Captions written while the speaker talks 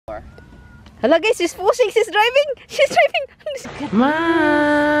Hello guys, she's pushing, she's driving. She's driving.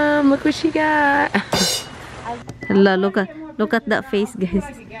 Mom, look what she got. Hello, look at that face, guys.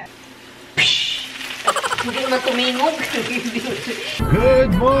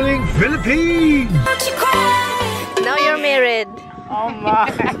 Good morning, Philippines! Now you're married. Oh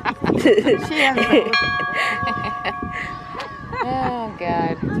my. Oh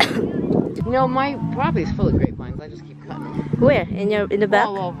God. You know, my property is full of grapevines. I just keep cutting them. Where? In the back?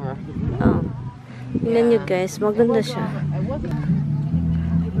 All over. Oh. Tingnan nyo guys, maganda siya.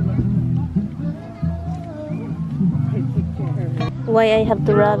 Why I have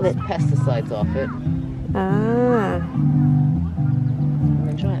to rub it? Pesticides off it. Ah.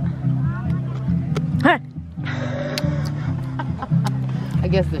 Try it. Huh. I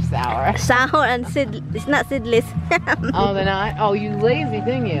guess they're sour. Sour and it's not seedless. Oh, they're not? Oh, you lazy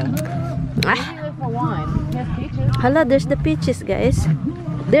thing, you. Ah. Maybe they're for wine. Yes, peaches. Hello, there's the peaches, guys.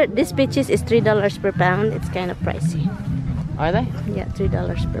 This peaches is $3 per pound. It's kind of pricey. Are they? Yeah,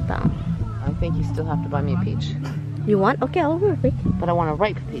 $3 per pound. I think you still have to buy me a peach. You want? Okay, I'll work. But I want a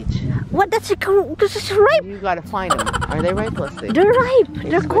ripe peach. What? This is ripe. You gotta find them. Are they ripe? Let's see. They're ripe.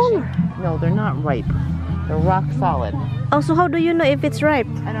 They're color. No, they're not ripe. They're rock solid. Oh, so how do you know if it's ripe?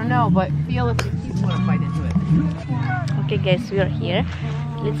 I don't know, but feel if your teeth want to bite into it. Okay, guys, we are here.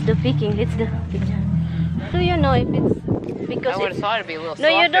 Let's do picking. Let's do picking. Do you know if it's because I would have thought it'd be a little no,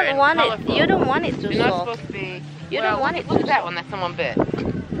 softer. you don't want colorful. it. You don't want it to You're not soft. supposed to be. You well, don't want it Look to at that soft. one that someone bit. Oh,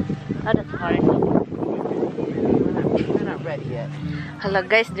 that's hard. They're not ready yet. Hello,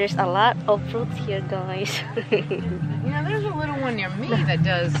 guys. There's a lot of fruits here, guys. You know, there's a little one near me that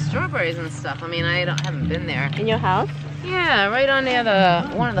does strawberries and stuff. I mean, haven't been there. In your house? Yeah, right on near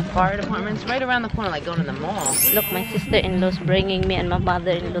one of the fire departments, right around the corner, like going to the mall. Look, my sister-in-law's bringing me and my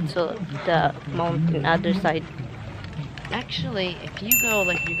mother-in-law to the mountain other side. Actually, if you go,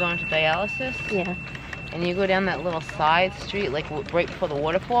 like, you're going to dialysis, Yeah. and you go down that little side street, like right before the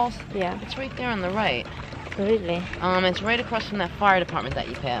waterfalls, Yeah. it's right there on the right. Really? It's right across from that fire department that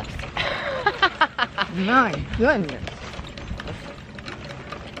you passed. My goodness.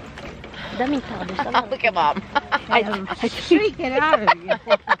 Daming tao. There's a lot. Look at Mom. Shake it out of you.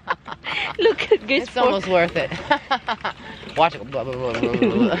 Look at guys. It's almost worth it. Watch it. Blah, blah, blah, blah,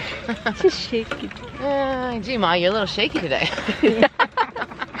 blah. Just shake it. Gee, Ma, you're a little shaky today.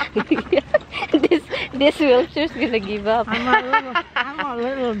 This wheelchair's gonna give up. I'm a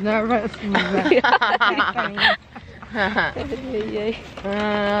little nervous.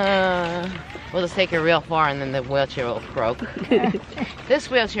 We'll just take her real far and then the wheelchair will croak. This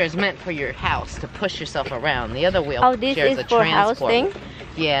wheelchair is meant for your house to push yourself around. The other wheelchair this is a is for house transport. thing?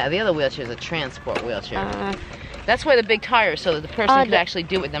 Yeah, the other wheelchair is a transport wheelchair. That's why the big tire, so that the person could actually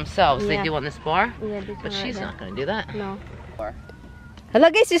do it themselves. Yeah. They do on this bar. Yeah, this But one she's right not going to do that. there. No. Or- Hello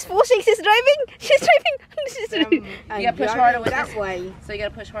guys, she's pushing, she's driving. She's driving. She's driving. You gotta push harder with that this. way. So you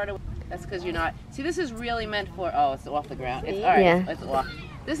gotta push harder. That's because you're not. See, this is really meant for. Oh, it's off the ground. It's all right. Yeah. It's off.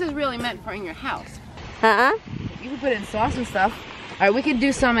 This is really meant for in your house. You can put it in sauce and stuff. All right, we could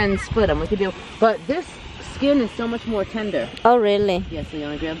do some and split them. We could do, but this skin is so much more tender. Oh really? Yeah. So you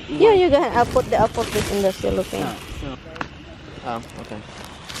wanna grab? Yeah, you go ahead. I'll put this in the cellophane. Oh, okay.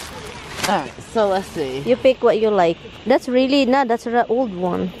 All right. So let's see. You pick what you like. That's really not. That's the old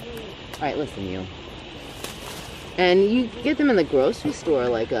one. All right, listen, you. And you get them in the grocery store,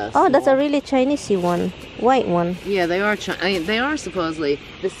 like a. Oh, that's a small- really Chinese-y one, white one. Yeah, they are. I mean, they are supposedly.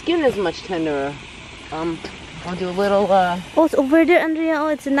 The skin is much tenderer. I'll do a little. Oh, it's over there, Andrea. Oh,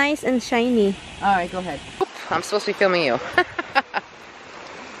 it's nice and shiny. All right, go ahead. I'm supposed to be filming you.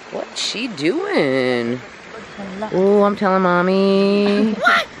 What's she doing? Oh, I'm telling mommy.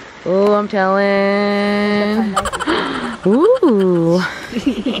 What? Oh, I'm telling. Ooh.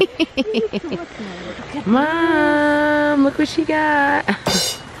 Mom, look what she got.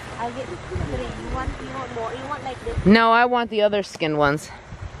 I'll get 3. You want more? You want like this? No, I want the other skinned ones.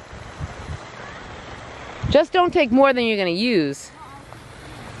 Just don't take more than you're gonna use.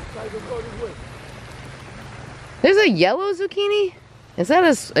 There's a yellow zucchini? Is that a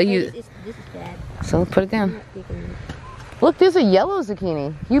This is bad. So put it down. Look, there's a yellow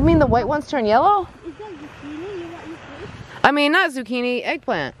zucchini. You mean the white ones turn yellow? Is that zucchini? You want I mean, not zucchini,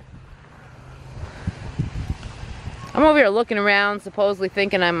 eggplant. I'm over here looking around, supposedly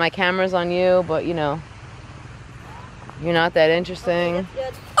thinking my camera's on you, but you know, you're not that interesting.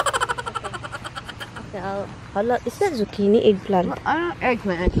 Good. Okay. Hello, is that zucchini, eggplant? I don't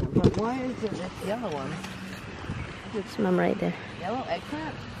eggplant, but why is it this yellow one? It's mom right there. Yellow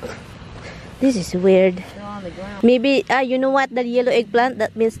eggplant? This is weird. They're on the ground. Maybe, you know what? The yellow eggplant,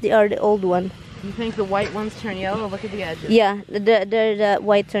 that means they are the old one. You think the white ones turn yellow? Look at the edges. Yeah, the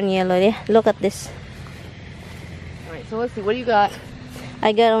white turn yellow. Yeah, look at this. All right, so let's see. What do you got?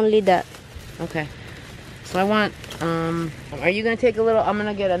 I got only that. Okay. So I want. Are you gonna take a little? I'm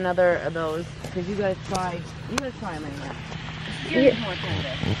gonna get another of those because you gotta try. You gotta try them anyway.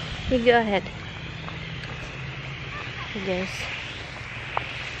 You go ahead. Yes.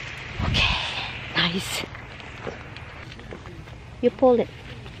 Okay. Nice. You pulled it.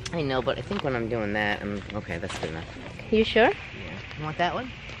 I know, but I think when I'm doing that, okay. That's good enough. You sure? Yeah. You want that one?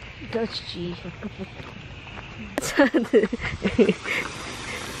 That's G.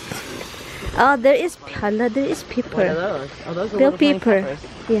 Oh, there is pala. There is pepper. What are those? Oh, those are Bell little tiny pepper. peppers.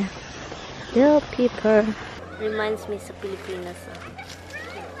 Yeah. Bell pepper. Reminds me sa Pilipinas.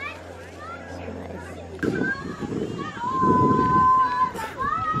 So nice.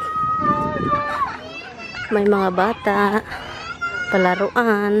 May mga bata.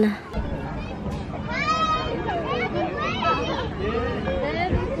 Palaruan.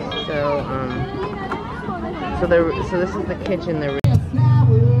 So this is the kitchen.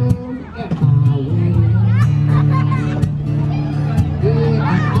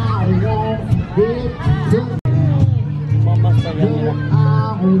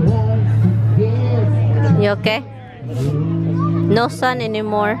 You okay? No sun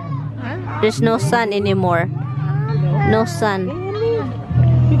anymore. There's no sun anymore. No sun.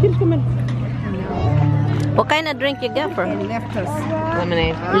 What kind of drink you got for?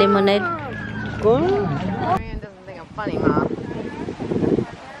 Lemonade. Lemonade. Maryann doesn't think I'm funny, Mom.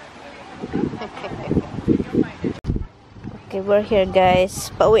 Okay, we're here, guys.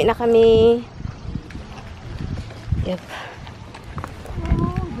 Pauwi na kami. Yep.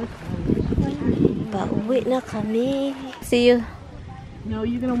 Pauwi na kami. See you. No,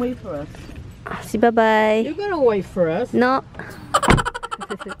 you're gonna wait for us. See, bye-bye. You're gonna wait for us. No.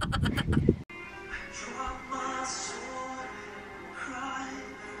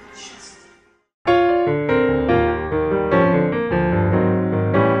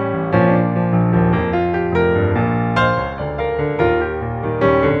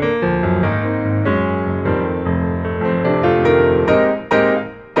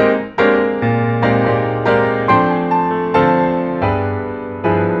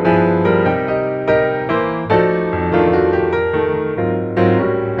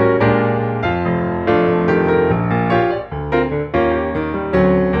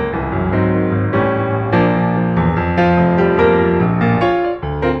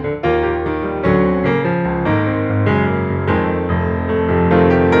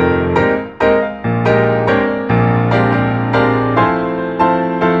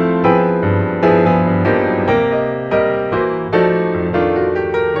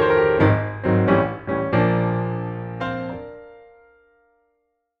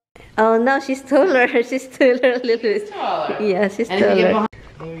 Oh no, she's taller. She's taller a little bit. Yeah, she's taller.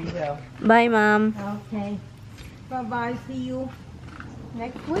 There you go. Bye, Mom. Okay. Bye-bye. See you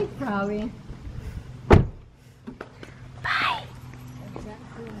next week, probably. Bye.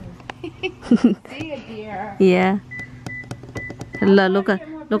 See you, dear. Yeah. Hala, look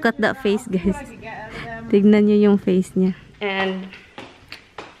at that face, guys. Tignan niyo yung face niya. And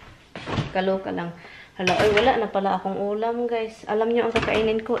kaloka lang. Hala, ay wala na pala akong ulam, guys. Alam niyo ang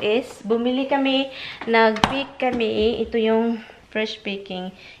kakainin ko is bumili kami, nag-pick kami. Ito yung fresh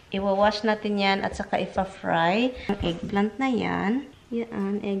picking. Iwawash natin yan at saka ipa-fry. Ang eggplant na yan.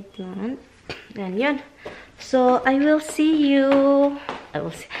 Yan, eggplant. Yan, yan. So, I will see you.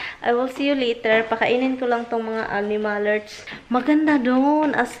 I will see you later. Pakainin ko lang tong mga animalerts. Maganda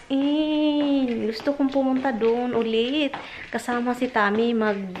doon, as in. Gusto kong pumunta doon ulit. Kasama si Tami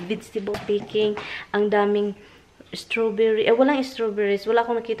mag-vegetable picking. Ang daming strawberry. Walang strawberries. Wala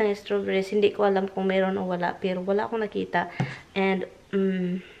akong nakita ng strawberries. Hindi ko alam kung meron o wala. Pero wala akong nakita. And,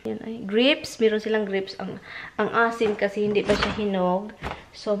 yan ay, grapes. Meron silang grapes. Ang asim kasi hindi pa siya hinog.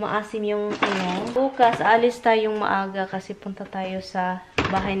 So, maasim yung ano. Bukas, alis tayong maaga kasi punta tayo sa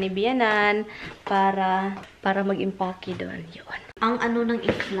bahay ni Bianan para mag-impake doon. Yun. Ang ano ng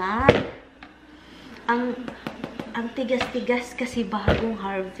eggplant, ang tigas-tigas kasi bagong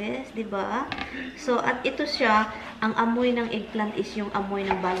harvest, di ba? So, at ito siya, ang amoy ng eggplant is yung amoy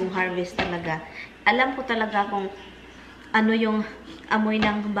ng bagong harvest talaga. Alam ko talaga kung ano yung amoy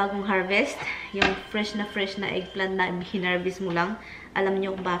ng bagong harvest, yung fresh na eggplant na hinarvest mo lang. Alam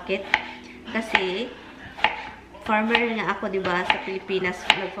niyo kung bakit? Kasi farmer nga ako, 'di ba? Sa Pilipinas,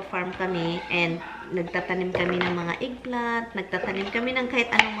 nagfa-farm kami and nagtatanim kami ng mga eggplant, nagtatanim kami ng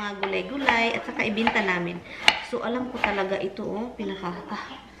kahit anong mga gulay-gulay at saka ibenta namin. So alam ko talaga ito, oh,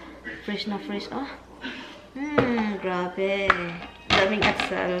 fresh na fresh, oh. Grabe. daming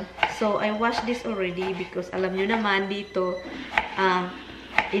atsal. So, I washed this already because alam nyo naman dito,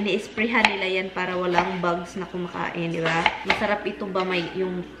 ini-sprayhan nila yan para walang bugs na kumakain, di ba? Masarap ito ba may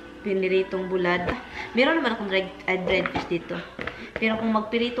yung piniritong bulad. Meron naman akong dried fish dito. Pero kung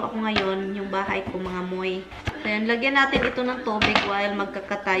magpirito ako ngayon, yung bahay ko mga moy. So, yan, lagyan natin ito ng tubig while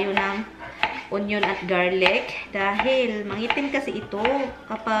magkakatayo ng onion at garlic. Dahil mangitim kasi ito.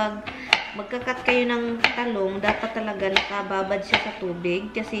 Kapag magkakat kayo ng talong, dapat talaga nakababad siya sa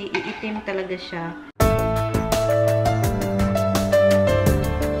tubig kasi iitim talaga siya.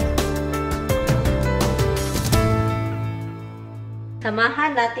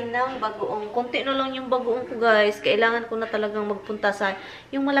 Samahan natin ng bagoong. Konti na lang yung bagoong ko, guys. Kailangan ko na talagang magpunta sa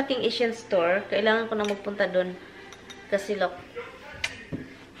yung malaking Asian store. Kailangan ko na magpunta doon. Kasi look.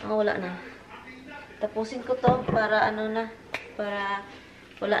 Wala na. Tapusin ko to para ano na. Para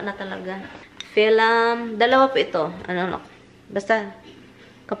wala na talaga. Film. Dalawa po ito. Basta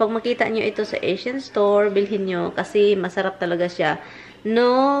kapag makita nyo ito sa Asian store, bilhin nyo. Kasi masarap talaga siya.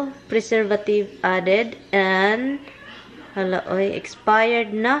 No preservative added. And hala, oy,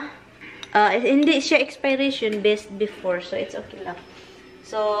 expired na. Hindi siya expiration based before. So, it's okay lang.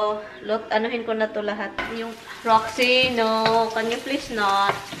 So, look, anuhin ko na to lahat. Yung Roxy, no. Can you please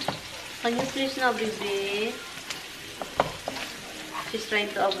not? Can you please not, baby? She's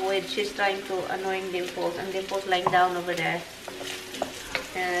trying to avoid. She's trying to annoying Dimples. And Dimples lying down over there.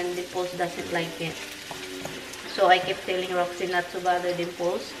 And Dimples doesn't like it. So, I kept telling Roxy not to bother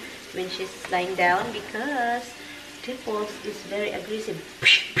Dimples when she's lying down because Dimples is very aggressive.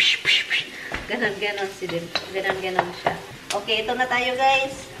 Ganon-ganon si Dimples. Ganon-ganon siya. Okay, ito na tayo,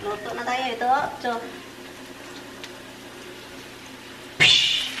 guys. Luto na tayo. Ito. So,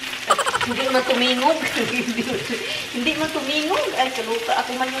 hindi man tumingog. Hindi man tumingog. Ay, kaluka.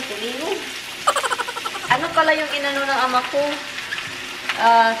 Ako man yung tumingog. Ano pala yung inano ng ama ko?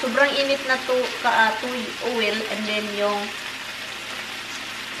 Sobrang init na to, oil. And then yung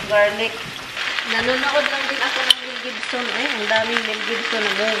garlic. Nanonood lang din ako ng Mel Gibson. Ay, ang daming Mel Gibson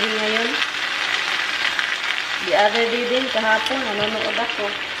na movie ngayon. The other day din, kahapon, nanonood ako.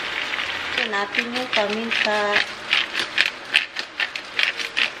 So, natin yung paminta.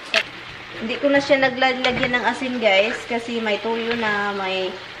 Hindi ko na siya naglagyan ng asin, guys. Kasi may tuyo na,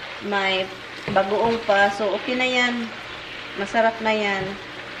 may bagoong pa. So, okay na yan. Masarap na yan.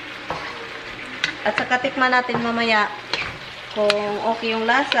 At saka tikman natin mamaya. Kung okay yung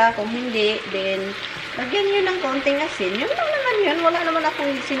lasa, kung hindi, then lagyan nyo ng konting asin. Yun lang naman yun. Wala naman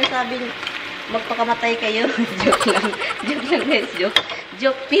akong sinasabing magpakamatay kayo. Joke lang. Joke lang, guys.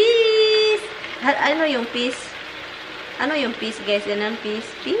 Joke. Peace! Ano yung peace? Ano yung peace, guys? Yan ang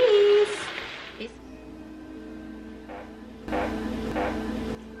peace. Peace! Peace.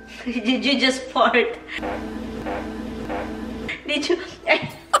 Did you just fart? Did you?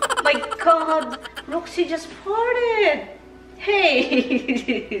 Oh my God! Roxy just farted!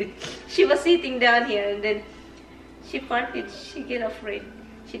 Hey! She was sitting down here and then she farted. She get afraid.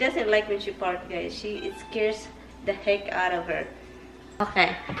 She doesn't like when she farts, guys. It scares the heck out of her.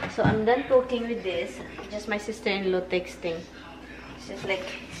 Okay, so I'm done cooking with this. Just my sister-in-law texting. She's like,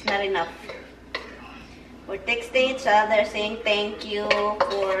 it's not enough. We're texting each other saying thank you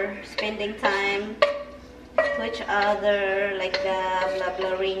for spending time to each other like that, blah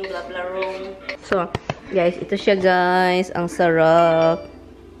blah ring, blah blah room. So, guys, ito siya, guys. Ang sarap.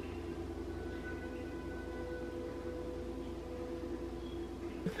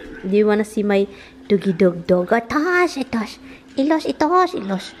 Do you wanna see my doggy dog? Tosh, itosh. Ilos, itosh,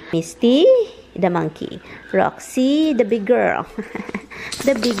 ilos. Misty, the monkey. Roxy, the big girl.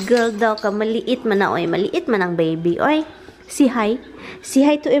 The big girl daw ka. Maliit man na, oy. Maliit man ang baby, oy. Say hi. Say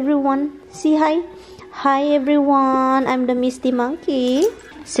hi to everyone. Say hi. Hi, everyone. I'm the Misty monkey.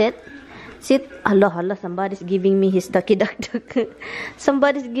 Sit. Sit. Allah, somebody's giving me his ducky duck duck.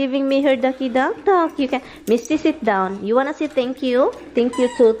 Somebody's giving me her ducky duck duck. You can, Misty, sit down. You wanna say thank you? Thank you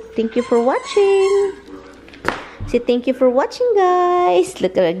for watching. Say thank you for watching, guys.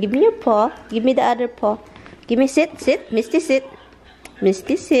 Look at her. Give me your paw. Give me the other paw. Give me sit. Misty, sit.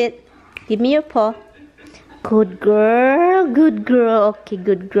 Misty, sit. Give me your paw. Good girl. Good girl. Okay,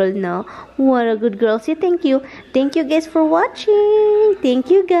 good girl now. What a good girl. Say thank you. Thank you, guys, for watching.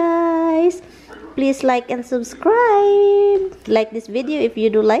 Thank you, guys. Please like and subscribe. Like this video if you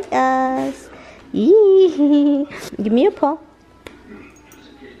do like us. Yee. Give me your paw.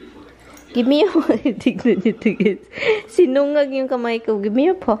 Give me your paw. Tignan niyo ito, guys. Sinungag yung kamay ko. Give me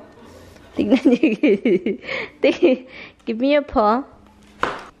your paw. Tignan niyo, guys. Give me your paw.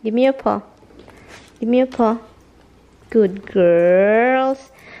 Give me your paw. Give me your paw. Good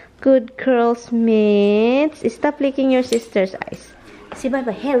girls. Good girls, mates. Stop licking your sister's eyes. Say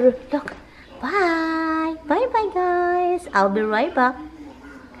bye-bye. Here, look. Bye. Bye-bye, guys. I'll be right back.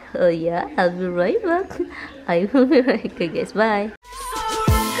 Oh, yeah. I'll be right back. I will be right back, guys. Bye.